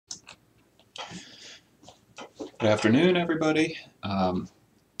Good afternoon, everybody.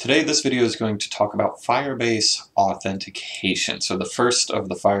 Today this video is going to talk about Firebase Authentication. So the first of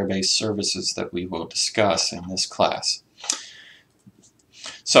the Firebase services that we will discuss in this class.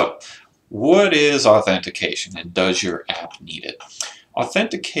 So what is authentication and does your app need it?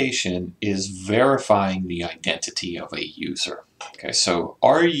 Authentication is verifying the identity of a user. Okay, so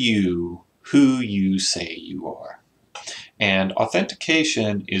are you who you say you are? And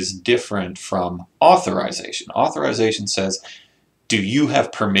authentication is different from authorization. Authorization says, do you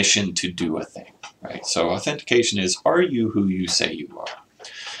have permission to do a thing? Right? So authentication is, are you who you say you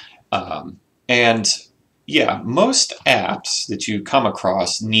are? And yeah, most apps that you come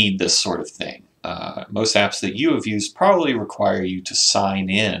across need this sort of thing. Most apps that you have used probably require you to sign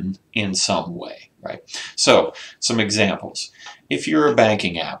in some way. Right? So some examples. If you're a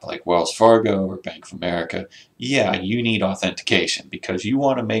banking app like Wells Fargo or Bank of America, yeah, you need authentication because you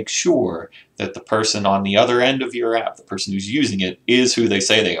want to make sure that the person on the other end of your app, the person who's using it, is who they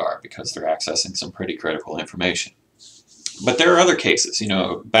say they are because they're accessing some pretty critical information. But there are other cases. You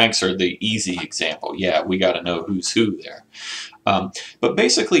know, banks are the easy example. Yeah, we got to know who's who there. But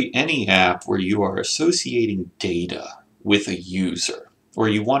basically any app where you are associating data with a user, or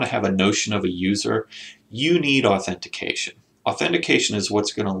you want to have a notion of a user, you need authentication. Authentication is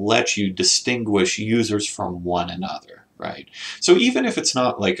what's going to let you distinguish users from one another, right? So even if it's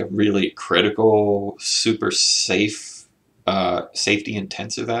not like a really critical, super safe,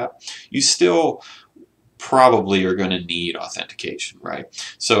 safety-intensive app, you still probably are going to need authentication, right?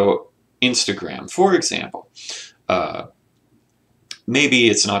 So Instagram, for example, maybe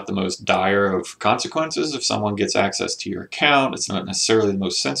it's not the most dire of consequences if someone gets access to your account. It's not necessarily the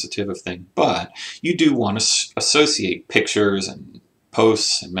most sensitive of thing, but you do want to associate pictures and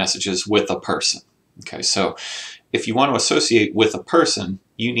posts and messages with a person. Okay, so if you want to associate with a person,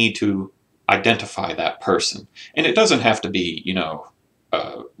 you need to identify that person. And it doesn't have to be, you know,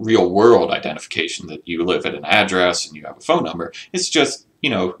 real world identification that you live at an address and you have a phone number. It's just, you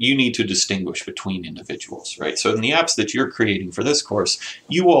know, you need to distinguish between individuals, right? So in the apps that you're creating for this course,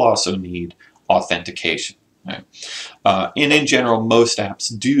 you will also need authentication. Right? And in general, most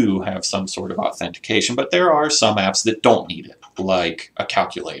apps do have some sort of authentication, but there are some apps that don't need it, like a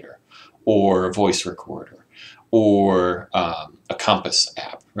calculator or a voice recorder or a Compass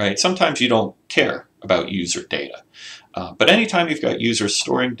app, right? Sometimes you don't care about user data. But anytime you've got users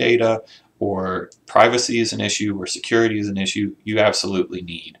storing data, or privacy is an issue, or security is an issue, you absolutely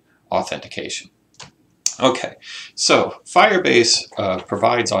need authentication. Okay, so Firebase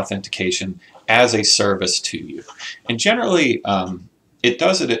provides authentication as a service to you. And generally,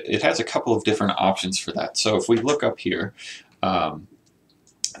 it has a couple of different options for that. So if we look up here,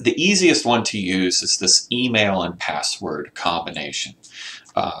 the easiest one to use is this email and password combination.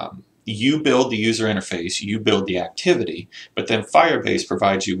 You build the user interface, you build the activity, but then Firebase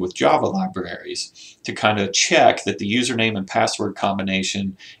provides you with Java libraries to kind of check that the username and password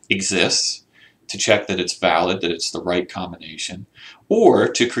combination exists, to check that it's valid, that it's the right combination, or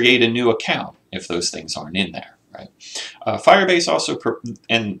to create a new account if those things aren't in there. Right? Firebase also,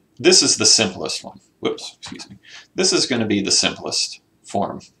 and this is the simplest one. Whoops, excuse me. This is going to be the simplest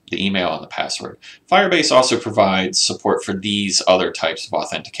form, the email and the password. Firebase also provides support for these other types of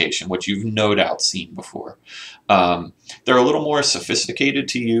authentication, which you've no doubt seen before. They're a little more sophisticated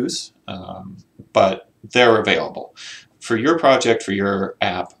to use, but they're available. For your project, for your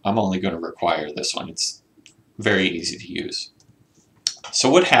app, I'm only going to require this one. It's very easy to use. So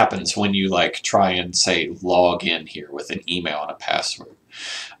what happens when you like try and say log in here with an email and a password?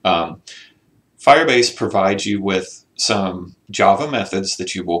 Firebase provides you with some Java methods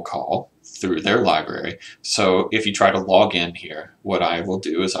that you will call through their library. So if you try to log in here, what I will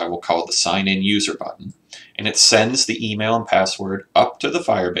do is I will call the sign in user button, and it sends the email and password up to the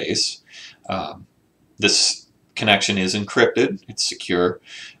Firebase. This connection is encrypted, it's secure.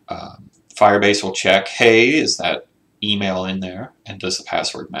 Firebase will check, hey, is that email in there, and does the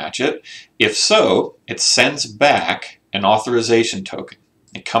password match it? If so, it sends back an authorization token.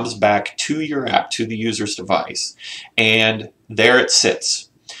 It comes back to your app, to the user's device, and there it sits.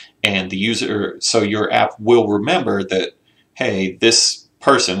 And the user, so your app will remember that, hey, this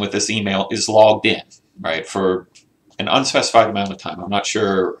person with this email is logged in, right, for an unspecified amount of time. I'm not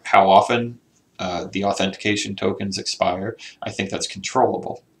sure how often the authentication tokens expire. I think that's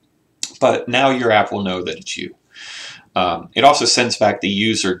controllable. But now your app will know that it's you. It also sends back the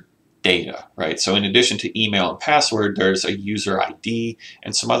user data, right? So in addition to email and password, there's a user ID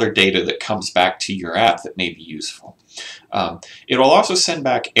and some other data that comes back to your app that may be useful. It will also send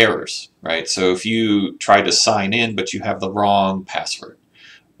back errors, right? So if you try to sign in but you have the wrong password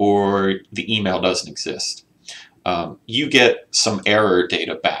or the email doesn't exist, you get some error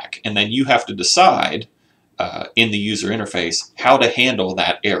data back, and then you have to decide in the user interface how to handle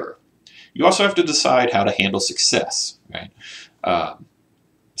that error. You also have to decide how to handle success, right?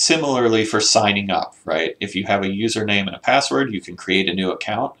 Similarly for signing up, right? If you have a username and a password, you can create a new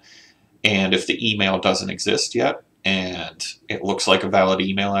account, and if the email doesn't exist yet, and it looks like a valid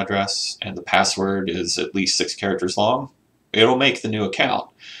email address, and the password is at least 6 characters long, it'll make the new account.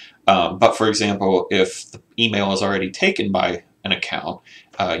 But for example, if the email is already taken by an account,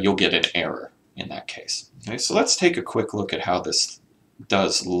 you'll get an error in that case. Okay, so let's take a quick look at how this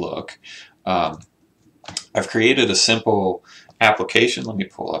does look. I've created a simple application. Let me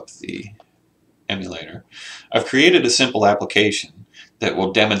pull up the emulator. I've created a simple application that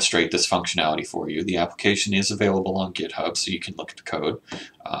will demonstrate this functionality for you. The application is available on GitHub, so you can look at the code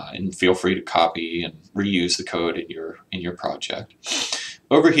and feel free to copy and reuse the code in your project.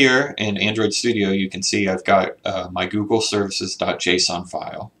 Over here in Android Studio, you can see I've got my Google Services.json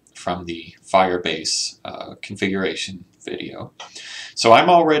file from the Firebase configuration video. So I'm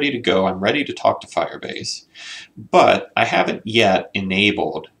all ready to go. I'm ready to talk to Firebase, but I haven't yet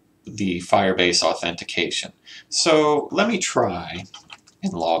enabled the Firebase authentication. So let me try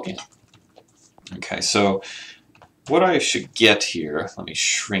and log in. Okay, so what I should get here, let me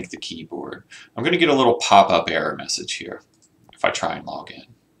shrink the keyboard. I'm going to get a little pop-up error message here if I try and log in.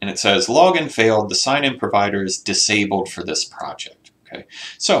 And it says, login failed, the sign-in provider is disabled for this project. Okay,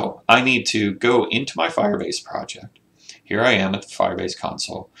 so I need to go into my Firebase project. Here I am at the Firebase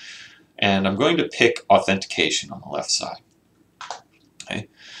console, and I'm going to pick authentication on the left side. Okay.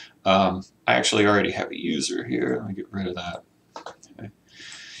 I actually already have a user here. Let me get rid of that. Okay.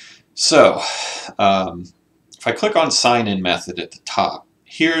 So if I click on sign-in method at the top,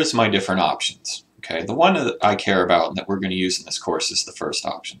 here's my different options. Okay, the one that I care about and that we're going to use in this course is the first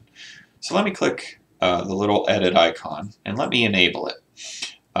option. So let me click the little edit icon and let me enable it.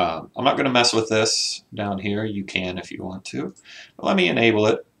 I'm not going to mess with this down here. You can if you want to. But let me enable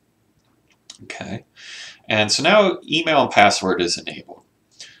it. Okay. And so now email and password is enabled.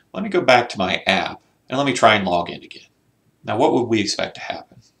 Let me go back to my app and let me try and log in again. Now what would we expect to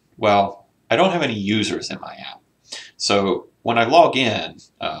happen? Well, I don't have any users in my app. So when I log in,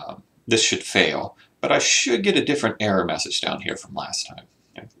 this should fail, but I should get a different error message down here from last time.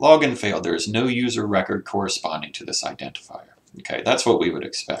 Okay. Login failed. There is no user record corresponding to this identifier. Okay, that's what we would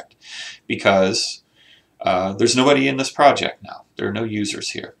expect because there's nobody in this project now. There are no users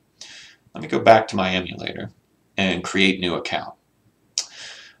here. Let me go back to my emulator and create new account.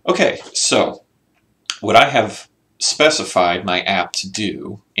 Okay, so what I have specified my app to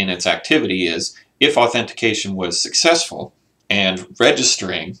do in its activity is if authentication was successful and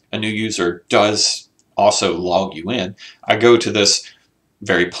registering a new user does also log you in, I go to this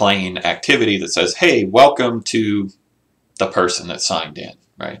very plain activity that says, hey, welcome to the person that signed in,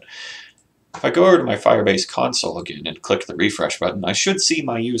 right? If I go over to my Firebase console again and click the refresh button, I should see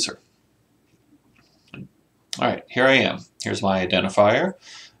my user. All right, here I am. Here's my identifier.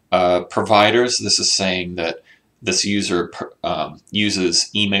 Providers, this is saying that this user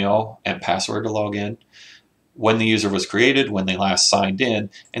uses email and password to log in. When the user was created, when they last signed in,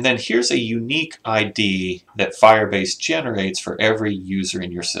 and then here's a unique ID that Firebase generates for every user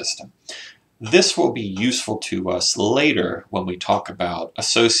in your system. This will be useful to us later when we talk about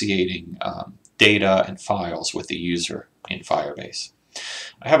associating data and files with the user in Firebase.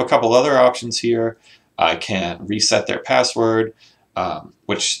 I have a couple other options here. I can reset their password,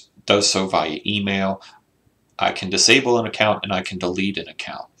 which does so via email. I can disable an account and I can delete an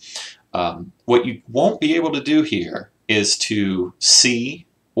account. What you won't be able to do here is to see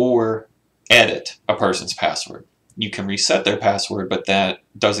or edit a person's password. You can reset their password, but that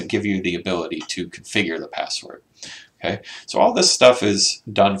doesn't give you the ability to configure the password. Okay, so all this stuff is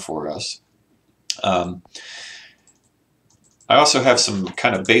done for us. I also have some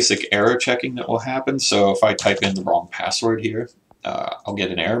kind of basic error checking that will happen. So if I type in the wrong password here, I'll get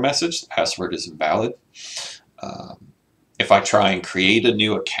an error message. The password is invalid. If I try and create a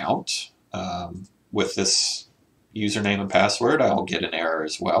new account with this username and password, I'll get an error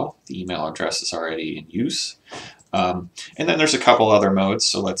as well. The email address is already in use. And then there's a couple other modes.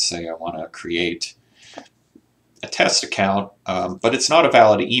 So let's say I want to create a test account, but it's not a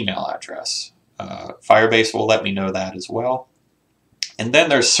valid email address. Firebase will let me know that as well. And then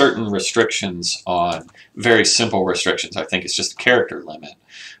there's certain restrictions on, very simple restrictions. I think it's just a character limit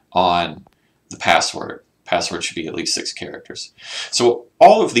on the password. Password should be at least 6 characters. So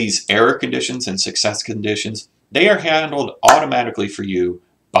all of these error conditions and success conditions, they are handled automatically for you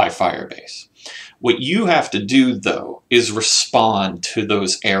by Firebase. What you have to do, though, is respond to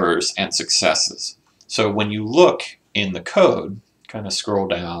those errors and successes. So when you look in the code, kind of scroll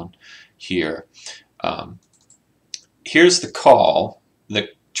down here, here's the call that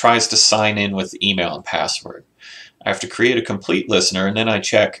tries to sign in with email and password. I have to create a complete listener, and then I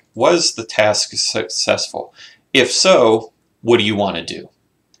check, was the task successful? If so, what do you want to do?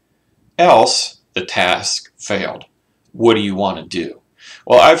 Else, the task failed. What do you want to do?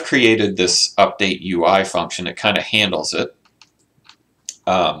 Well, I've created this update UI function that kind of handles it.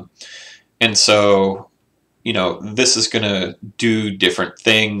 And so, you know, this is going to do different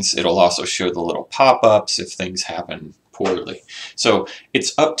things. It'll also show the little pop-ups if things happen poorly. So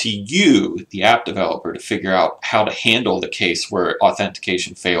it's up to you, the app developer, to figure out how to handle the case where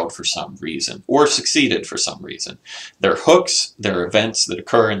authentication failed for some reason or succeeded for some reason. There are hooks, there are events that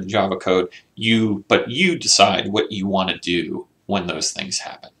occur in the Java code, but you decide what you want to do when those things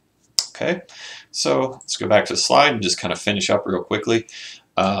happen. Okay, so let's go back to the slide and just kind of finish up real quickly.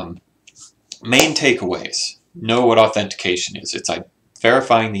 Main takeaways. Know what authentication is. It's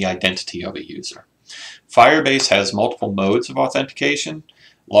verifying the identity of a user. Firebase has multiple modes of authentication.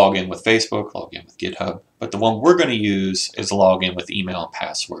 Log in with Facebook, log in with GitHub. But the one we're going to use is log in with email and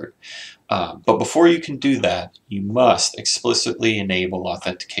password. But before you can do that, you must explicitly enable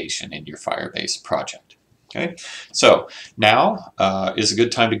authentication in your Firebase project. Okay, so now is a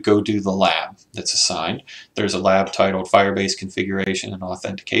good time to go do the lab that's assigned. There's a lab titled Firebase Configuration and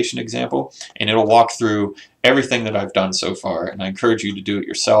Authentication Example, and it'll walk through everything that I've done so far, and I encourage you to do it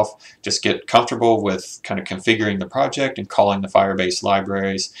yourself. Just get comfortable with kind of configuring the project and calling the Firebase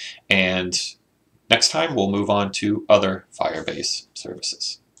libraries, and next time we'll move on to other Firebase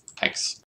services. Thanks.